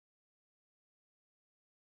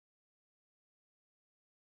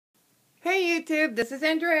Hey YouTube, this is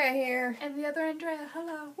Andrea here. And the other Andrea,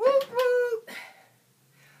 hello. Whoop whoop.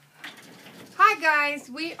 Hi guys,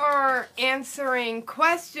 we are answering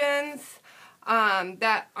questions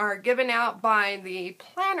that are given out by the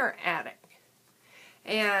Planner Addict.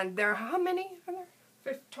 And there are how many are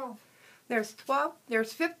there? 12. There's 12.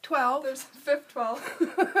 There's 12. There's 12.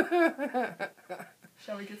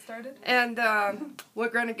 Shall we get started? And we're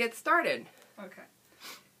going to get started. Okay.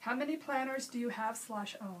 How many planners do you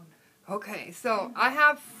have/own? Okay, so I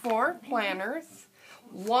have 4 planners.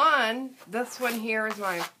 This one here is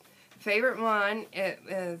my favorite one. It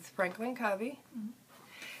is Franklin Covey.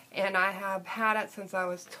 And I have had it since I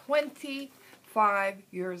was 25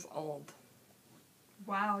 years old.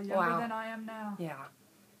 Wow, younger than I am now. Yeah.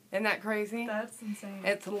 Isn't that crazy? That's insane.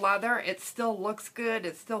 It's leather. It still looks good.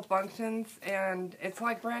 It still functions. And it's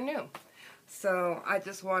like brand new. So I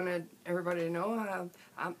just wanted everybody to know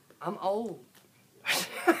I'm old.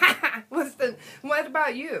 What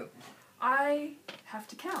about you? I have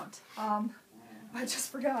to count. I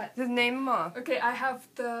just forgot. Just name them off. Okay, I have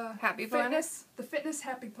the Happy Planner? the Fitness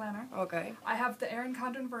Happy Planner. Okay. I have the Erin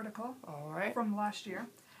Condon Vertical. All right. From last year.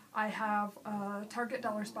 I have a Target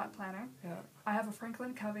Dollar Spot Planner. Yeah. I have a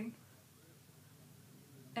Franklin Covey.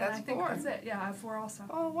 And That's I think 4. that's it. Yeah, I have 4 also.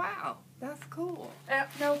 Oh, wow. That's cool.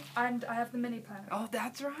 No, and I have the mini planner. Oh,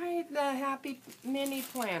 that's right. The Happy Mini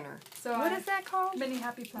Planner. So what is that called? Mini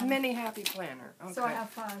Happy Planner. Mini Happy Planner. Okay. So I have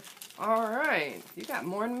 5. All right. You got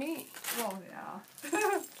more than me. Well, yeah.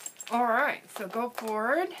 All right. So go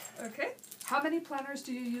forward. Okay. How many planners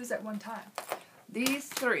do you use at one time? These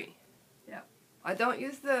 3. Yeah. I don't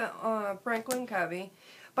use the Franklin Covey,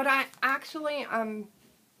 but I'm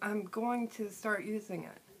going to start using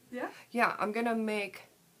it. Yeah? Yeah, I'm going to make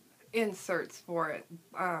inserts for it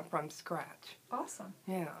from scratch. Awesome.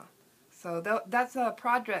 Yeah. So that's a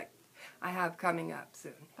project I have coming up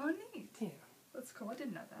soon. Oh, neat. Yeah. That's cool. I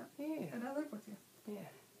didn't know that. Yeah. And I live with you. Yeah.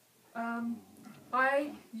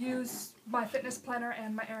 I use my fitness planner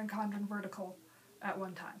and my Erin Condon Vertical at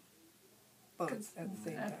one time. Both at the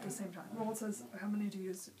same time. At the same time. Well, it says how many do you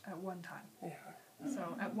use at one time? Yeah.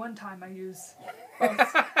 So at one time I use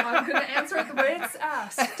both. I'm going to answer it the way it's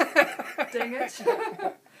asked. Dang it.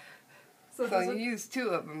 So you use 2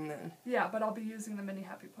 of them then? Yeah, but I'll be using the Mini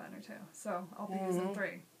Happy Planner too. So I'll be using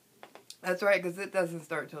 3. That's right, because it doesn't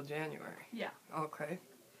start till January. Yeah. Okay.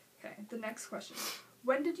 Okay, the next question.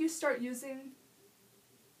 When did you start using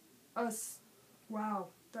us? Wow,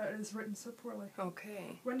 that is written so poorly.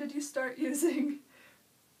 Okay. When did you start using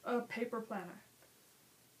a paper planner?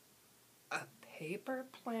 A paper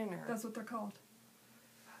planner? That's what they're called.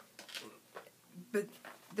 But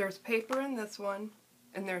there's paper in this one,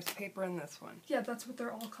 and there's paper in this one. Yeah, that's what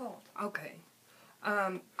they're all called. Okay.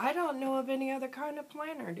 I don't know of any other kind of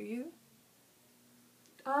planner, do you?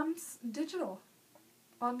 Digital.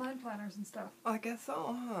 Online planners and stuff. I guess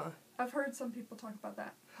so, huh? I've heard some people talk about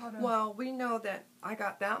that. Well, we know that I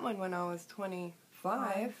got that one when I was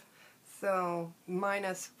 25, so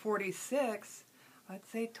minus 46, I'd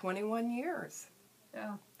say 21 years.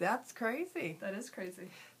 Yeah. That's crazy. That is crazy.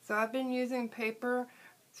 So I've been using paper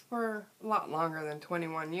for a lot longer than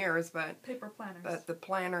 21 years, but paper planners. But the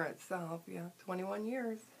planner itself, yeah, 21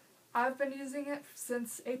 years. I've been using it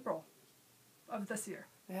since April of this year.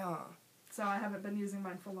 Yeah. So I haven't been using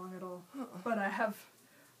mine for long at all. But I have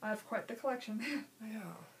quite the collection.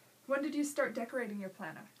 Yeah. When did you start decorating your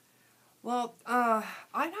planner? Well, I'd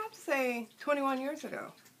have to say 21 years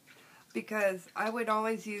ago, because I would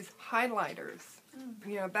always use highlighters.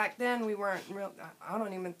 You know, back then we weren't real. I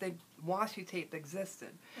don't even think washi tape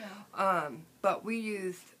existed. Yeah. But we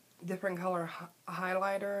used different color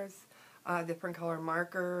highlighters, different color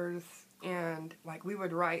markers, and like we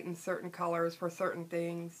would write in certain colors for certain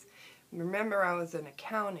things. Remember, I was in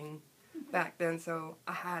accounting back then, so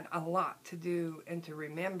I had a lot to do and to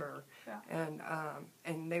remember. Yeah.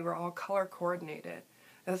 And they were all color coordinated.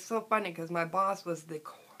 It was so funny because my boss was the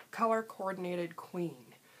color coordinated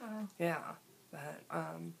queen. Yeah. But,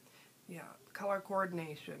 yeah, color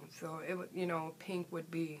coordination. So, it would, you know, pink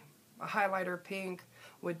would be, a highlighter pink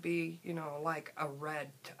would be, you know, like a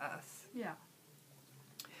red to us. Yeah.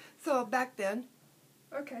 So, back then.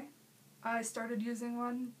 Okay. I started using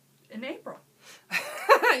one in April.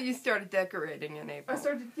 You started decorating in April. I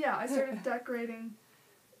started decorating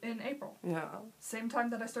in April. Yeah. Same time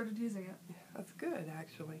that I started using it. Yeah, that's good,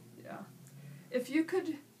 actually. Yeah. If you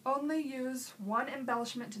could only use one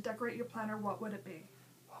embellishment to decorate your planner, what would it be?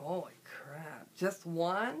 Holy crap. Just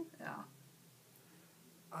one? Yeah.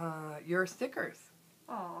 Your stickers.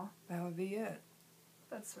 Aw. That would be it.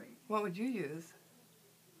 That's sweet. What would you use?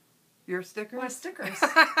 Your stickers? My stickers.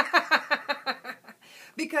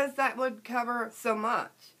 Because that would cover so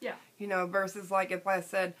much. Yeah. You know, versus like if I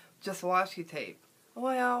said just washi tape.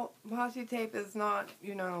 Well, washi tape is not,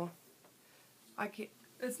 you know, I can't.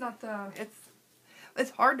 It's not the...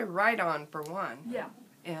 It's hard to write on, for one. Yeah.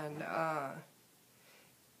 And,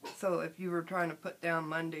 so if you were trying to put down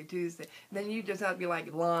Monday, Tuesday, then you just have to be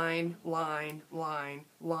like line, line, line,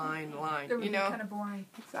 line, line. It would you know? be kind of boring.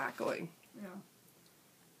 Exactly. Yeah.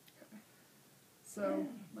 Okay. So,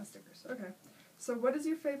 my stickers. Okay. So what is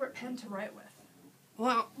your favorite pen to write with?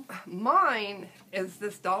 Well, mine is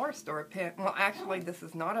this dollar store pen. Well, actually, this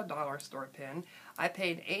is not a dollar store pen. I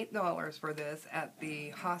paid $8 for this at the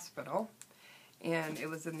hospital, and it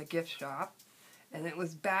was in the gift shop, and it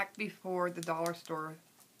was back before the dollar store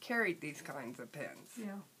carried these kinds of pens.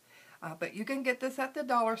 Yeah. But you can get this at the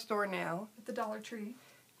dollar store now. At the Dollar Tree.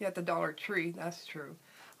 Yeah, at the Dollar Tree, that's true.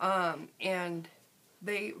 And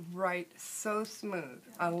they write so smooth.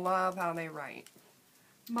 I love how they write.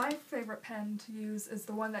 My favorite pen to use is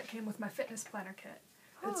the one that came with my fitness planner kit.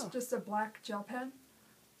 It's Oh. just a black gel pen.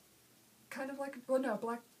 Kind of like, well, no,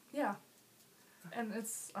 black, yeah. And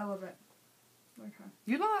I love it. Okay.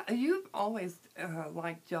 You've always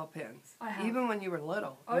liked gel pens. I have. Even when you were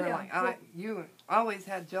little. Oh, You were yeah. like, you always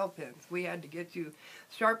had gel pens. We had to get you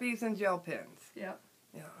Sharpies and gel pens. Yeah.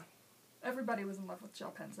 Yeah. Everybody was in love with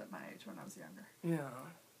gel pens at my age when I was younger.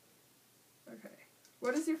 Yeah. Okay.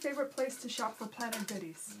 What is your favorite place to shop for planner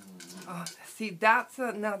goodies? See, that's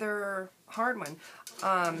another hard one.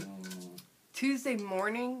 Tuesday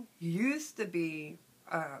morning used to be,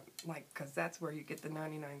 because that's where you get the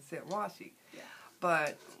 99-cent washi. Yeah.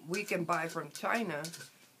 But we can buy from China,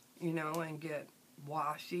 you know, and get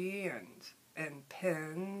washi and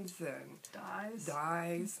pens and dyes.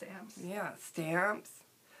 And stamps. Yeah, stamps.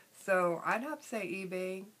 So I'd have to say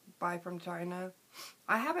eBay, buy from China.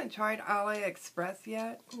 I haven't tried AliExpress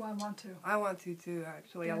yet. Oh, I want to. I want to too,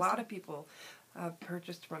 actually. Yes. A lot of people have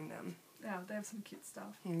purchased from them. Yeah, they have some cute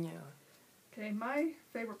stuff. Yeah. Okay, my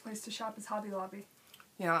favorite place to shop is Hobby Lobby.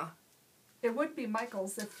 Yeah. It would be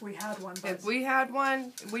Michael's if we had one, but If we had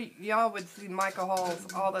one, y'all would see Michael Halls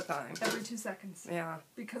all the time. every 2 seconds. Yeah.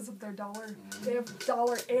 Because of their dollar. They have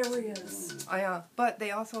dollar areas. Yeah. But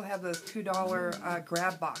they also have those $2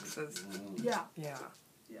 grab boxes. Yeah. Yeah.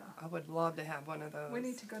 Yeah. I would love to have one of those. We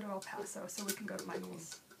need to go to El Paso so we can go to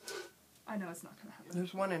Michael's. I know it's not going to happen.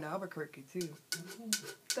 There's one in Albuquerque, too.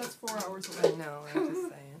 That's 4 hours I away. know, I'm just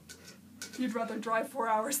saying. You'd rather drive 4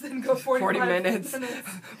 hours than go 45 minutes.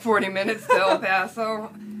 40 minutes to El Paso.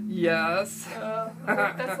 Yes.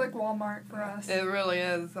 That's like Walmart for us. It really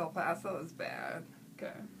is. El Paso is bad.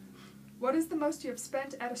 Okay. What is the most you have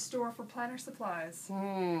spent at a store for planner supplies?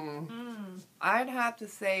 I'd have to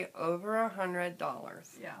say over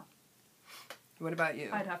 $100. Yeah. What about you?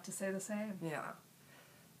 I'd have to say the same. Yeah.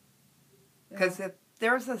 Because if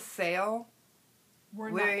there's a sale,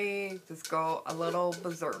 we just go a little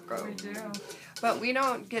berserko. We do. But we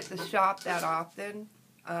don't get to shop that often.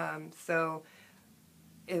 So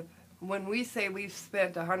when we say we've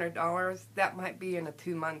spent $100, that might be in a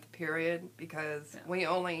 2-month period because we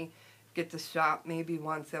only get to shop maybe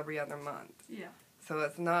once every other month. Yeah. So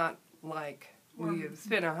it's not like we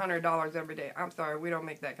spend $100 every day. I'm sorry, we don't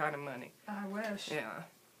make that kind of money. I wish. Yeah.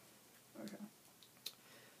 Okay.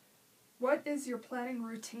 What is your planning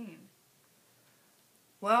routine?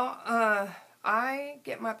 Well, I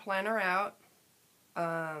get my planner out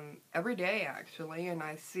every day, actually, and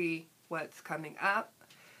I see what's coming up,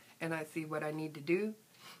 and I see what I need to do,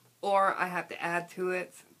 or I have to add to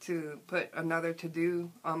it to put another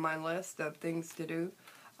to-do on my list of things to do.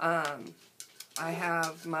 I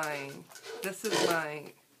have this is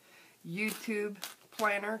my YouTube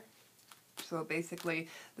planner, so basically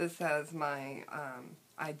this has my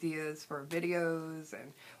ideas for videos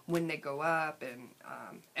and when they go up and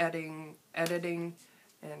editing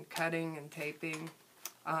and cutting and taping.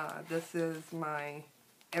 This is my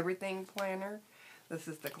everything planner. This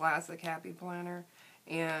is the classic happy planner,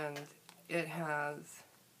 and it has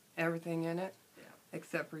everything in it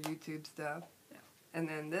except for YouTube stuff. And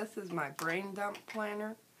then this is my brain dump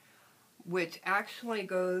planner, which actually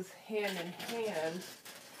goes hand in hand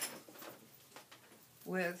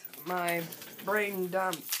with my brain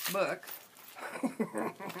dump book.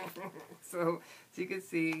 So as you can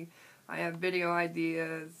see, I have video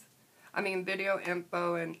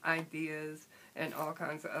info and ideas and all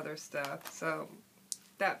kinds of other stuff. So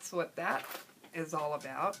that's what that is all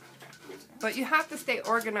about. But you have to stay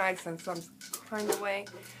organized in some kind of way.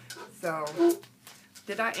 So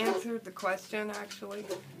did I answer the question, actually?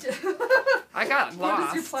 I got lost. What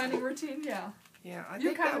is your planning routine? Yeah. Yeah, I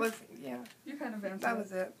think that was, yeah. You kind of answered that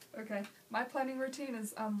was it. Okay. My planning routine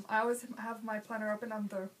is, I always have my planner open on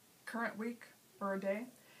the current week or a day,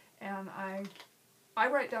 and I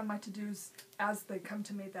write down my to-dos as they come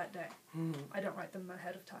to me that day. I don't write them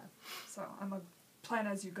ahead of time. So I'm a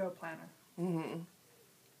plan-as-you-go planner.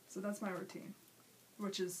 So that's my routine,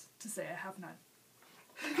 which is to say I have none.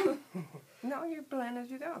 No, you plan as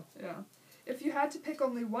you go. Yeah. If you had to pick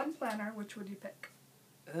only one planner, which would you pick?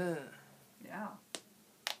 Yeah.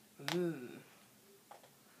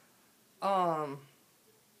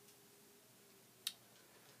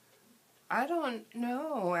 I don't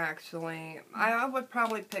know, actually. I would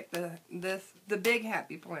probably pick the big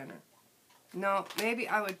happy planner. No, maybe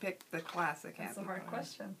I would pick the classic happy planner. That's a hard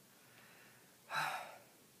question.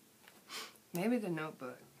 Maybe the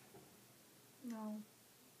notebook. No.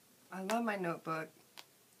 I love my notebook.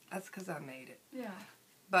 That's because I made it. Yeah.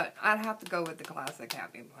 But I'd have to go with the classic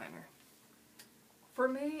happy planner. For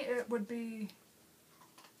me, it would be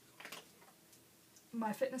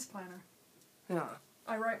my fitness planner. Yeah.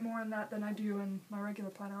 I write more in that than I do in my regular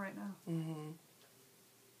planner right now.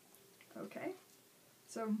 Okay.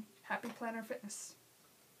 So, Happy Planner Fitness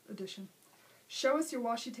Edition. Show us your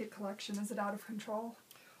washi tape collection. Is it out of control?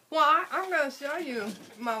 Well, I'm going to show you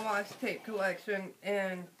my washi tape collection,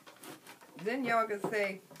 and then y'all can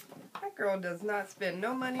say, that girl does not spend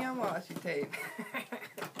no money on washi tape.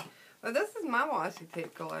 Well, this is my washi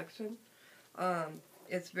tape collection.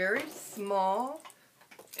 It's very small,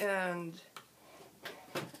 and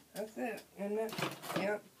that's it, isn't it?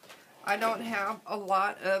 Yep. I don't have a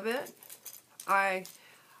lot of it.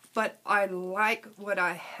 But I like what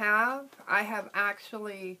I have. I have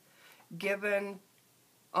actually given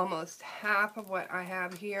almost half of what I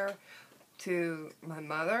have here to my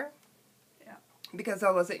mother. Yeah. Because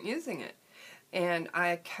I wasn't using it. And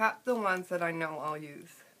I kept the ones that I know I'll use.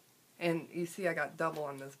 And you see I got double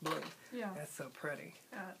on this blue. Yeah. That's so pretty.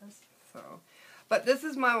 Yeah, it is. So, but this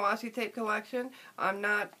is my washi tape collection. I'm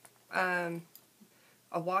not a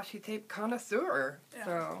washi tape connoisseur. Yeah.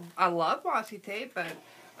 So, I love washi tape, but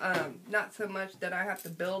not so much that I have to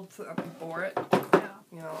build something for it. Yeah.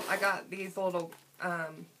 You know, I got these little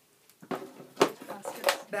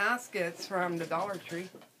baskets from the Dollar Tree.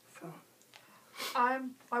 So.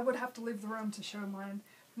 I would have to leave the room to show mine.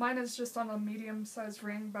 Mine is just on a medium-sized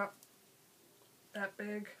ring, about that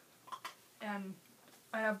big, and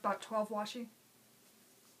I have about 12 washi.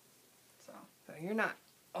 So you're not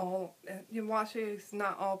all, your washi is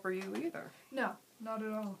not all for you either. No, not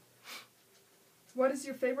at all. What is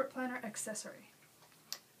your favorite planner accessory?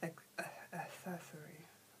 Accessory.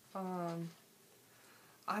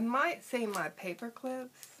 I might say my paper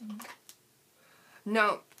clips.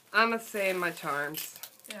 No, I'm going to say my charms.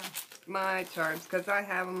 Yeah. My charms, because I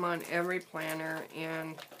have them on every planner,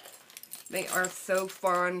 and they are so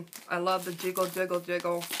fun. I love the jiggle, jiggle,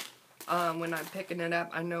 jiggle. When I'm picking it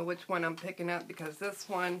up, I know which one I'm picking up, because this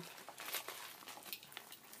one,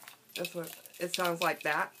 it sounds like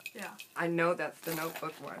that. Yeah. I know that's the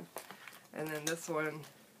notebook one. And then this one,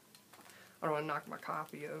 I don't want to knock my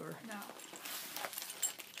coffee over. No.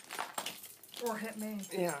 Or hit me.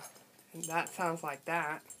 Yeah. And that sounds like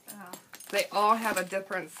that. Yeah. They all have a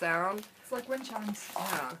different sound. It's like wind chimes.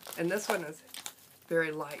 Yeah. And this one is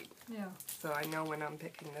very light. Yeah. So I know when I'm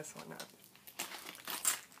picking this one up.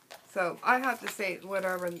 So I have to say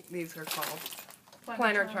whatever these are called.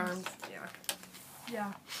 Planner charms. Yeah.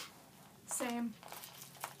 Yeah. Same.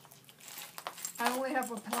 I only have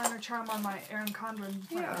a planner charm on my Erin Condren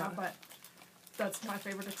right now, but that's my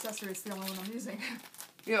favorite accessory. It's the only one I'm using.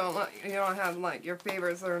 You don't have, like, your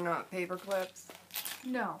favorites that are not paper clips?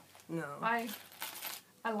 No. No. I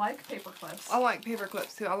like paper clips. I like paper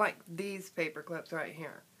clips, too. I like these paper clips right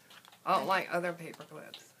here. I don't like other paper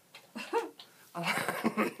clips.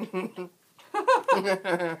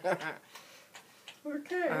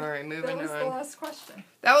 Okay. All right, moving on. That was the last question.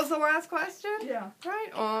 That was the last question? Yeah.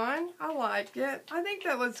 Right on. I like it. I think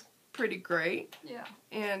that was pretty great. Yeah.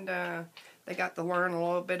 And they got to learn a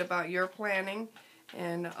little bit about your planning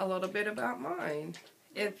and a little bit about mine.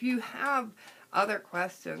 If you have other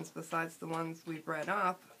questions besides the ones we've read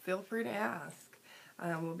off, feel free to ask.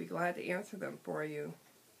 We'll be glad to answer them for you.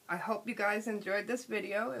 I hope you guys enjoyed this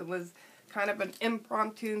video. It was kind of an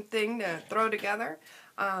impromptu thing to throw together,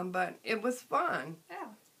 but it was fun. Yeah.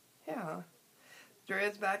 Yeah.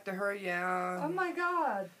 Drea's back to her, yeah. Oh my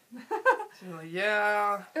god. She's like,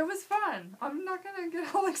 yeah. It was fun. I'm not going to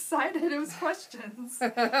get all excited. It was questions.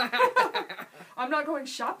 I'm not going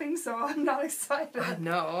shopping, so I'm not excited.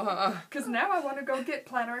 No. Because now I want to go get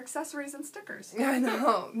planner accessories and stickers. I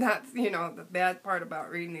know. That's, the bad part about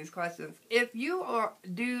reading these questions. If you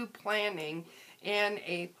do planning in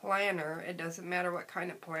a planner, it doesn't matter what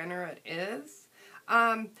kind of planner it is,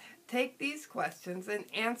 take these questions and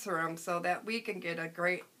answer them so that we can get a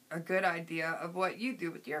good idea of what you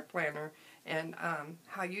do with your planner and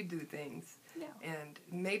how you do things. Yeah. And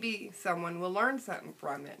maybe someone will learn something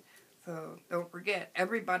from it. So don't forget,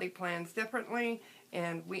 everybody plans differently,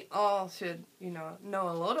 and we all should, know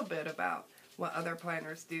a little bit about what other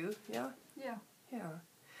planners do. Yeah? Yeah. Yeah.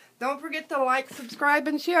 Don't forget to like, subscribe,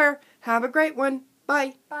 and share. Have a great one.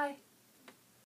 Bye. Bye.